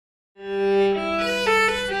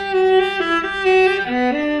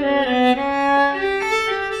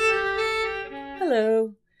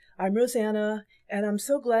I'm Rozanna, and I'm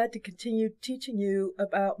so glad to continue teaching you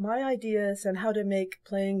about my ideas on how to make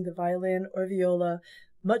playing the violin or viola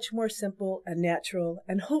much more simple and natural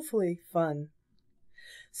and hopefully fun.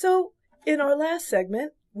 So, in our last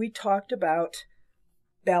segment, we talked about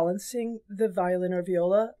balancing the violin or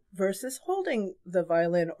viola versus holding the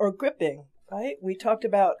violin or gripping, right? We talked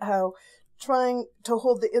about how trying to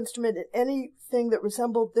hold the instrument in anything that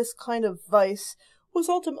resembled this kind of vice was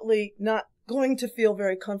ultimately not going to feel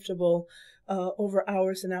very comfortable over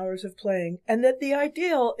hours and hours of playing, and that the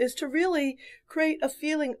ideal is to really create a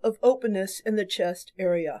feeling of openness in the chest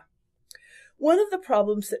area. One of the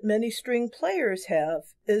problems that many string players have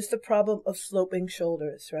is the problem of sloping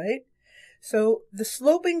shoulders, right? So the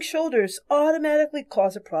sloping shoulders automatically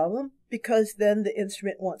cause a problem because then the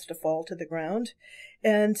instrument wants to fall to the ground,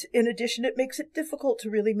 and in addition it makes it difficult to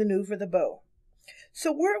really maneuver the bow.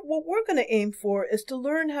 So what we're going to aim for is to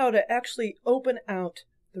learn how to actually open out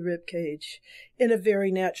the rib cage in a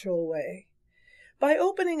very natural way. By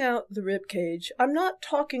opening out the rib cage, I'm not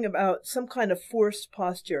talking about some kind of forced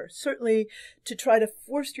posture. Certainly, to try to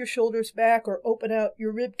force your shoulders back or open out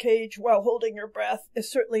your rib cage while holding your breath is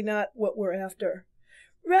certainly not what we're after.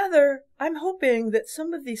 Rather, I'm hoping that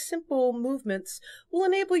some of these simple movements will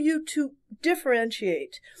enable you to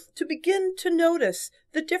differentiate, to begin to notice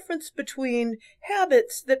the difference between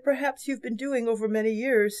habits that perhaps you've been doing over many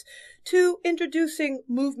years to introducing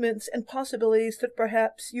movements and possibilities that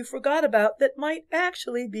perhaps you forgot about that might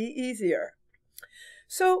actually be easier.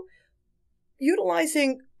 So,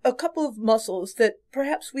 utilizing a couple of muscles that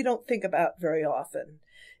perhaps we don't think about very often,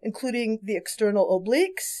 including the external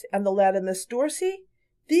obliques and the latissimus dorsi.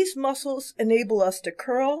 These muscles enable us to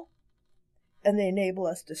curl, and they enable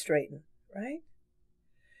us to straighten, right?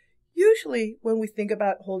 Usually, when we think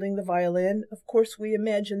about holding the violin, of course, we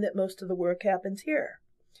imagine that most of the work happens here.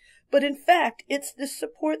 But in fact, it's this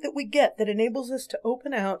support that we get that enables us to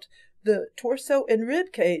open out the torso and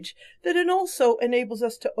rib cage, that it also enables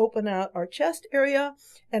us to open out our chest area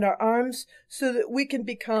and our arms so that we can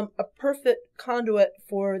become a perfect conduit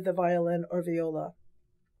for the violin or viola.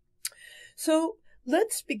 So,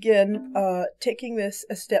 let's begin taking this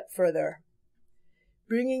a step further.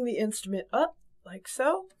 Bringing the instrument up, like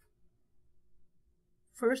so.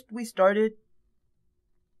 First, we started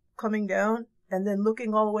coming down and then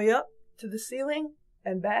looking all the way up to the ceiling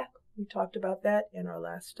and back. We talked about that in our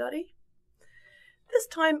last study. This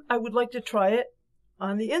time, I would like to try it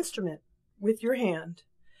on the instrument with your hand,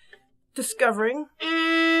 discovering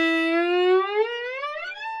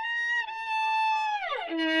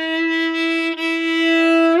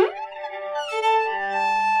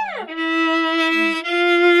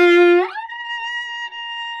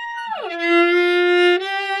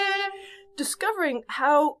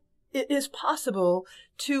how it is possible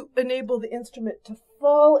to enable the instrument to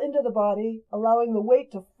fall into the body, allowing the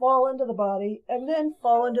weight to fall into the body, and then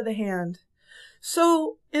fall into the hand.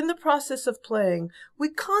 So, in the process of playing, we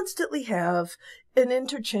constantly have an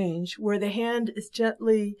interchange where the hand is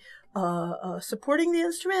gently supporting the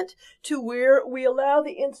instrument to where we allow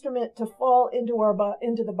the instrument to fall into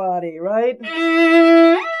the body, right?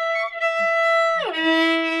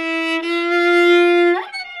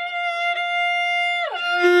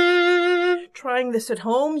 Trying this at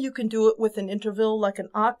home, you can do it with an interval like an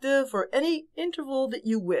octave or any interval that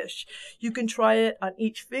you wish. You can try it on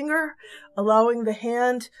each finger, allowing the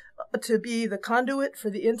hand to be the conduit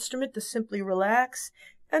for the instrument to simply relax,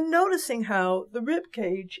 and noticing how the rib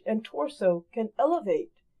cage and torso can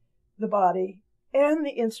elevate the body and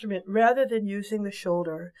the instrument rather than using the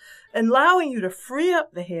shoulder, allowing you to free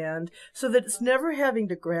up the hand so that it's never having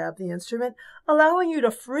to grab the instrument, allowing you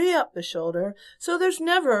to free up the shoulder so there's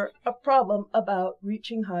never a problem about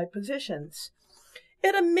reaching high positions.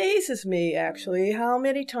 It amazes me, actually, how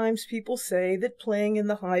many times people say that playing in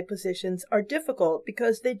the high positions are difficult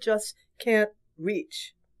because they just can't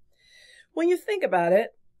reach. When you think about it,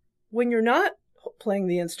 when you're not playing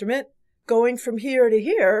the instrument, going from here to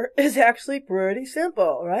here is actually pretty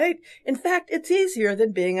simple, right? In fact, it's easier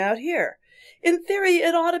than being out here. In theory,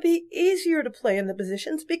 it ought to be easier to play in the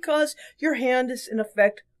positions because your hand is, in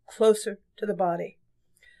effect, closer to the body.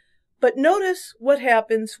 But notice what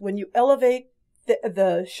happens when you elevate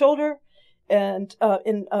the shoulder and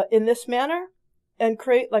in this manner and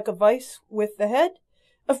create like a vice with the head.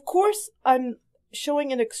 Of course, I'm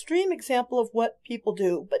showing an extreme example of what people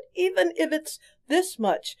do, but even if it's this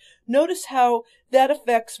much, notice how that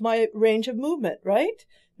affects my range of movement, right?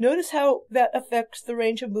 Notice how that affects the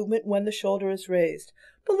range of movement when the shoulder is raised.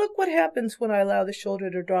 But look what happens when I allow the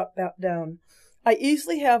shoulder to drop back down. I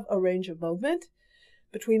easily have a range of movement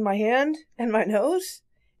between my hand and my nose,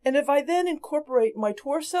 And if I then incorporate my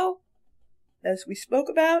torso, as we spoke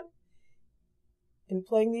about, in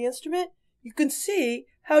playing the instrument, you can see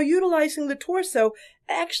how utilizing the torso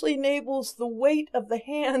actually enables the weight of the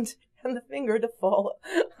hand and the finger to fall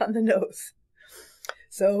on the nose.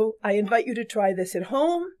 So I invite you to try this at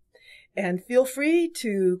home, and feel free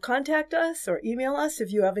to contact us or email us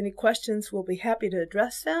if you have any questions. We'll be happy to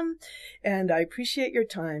address them, and I appreciate your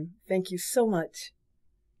time. Thank you so much.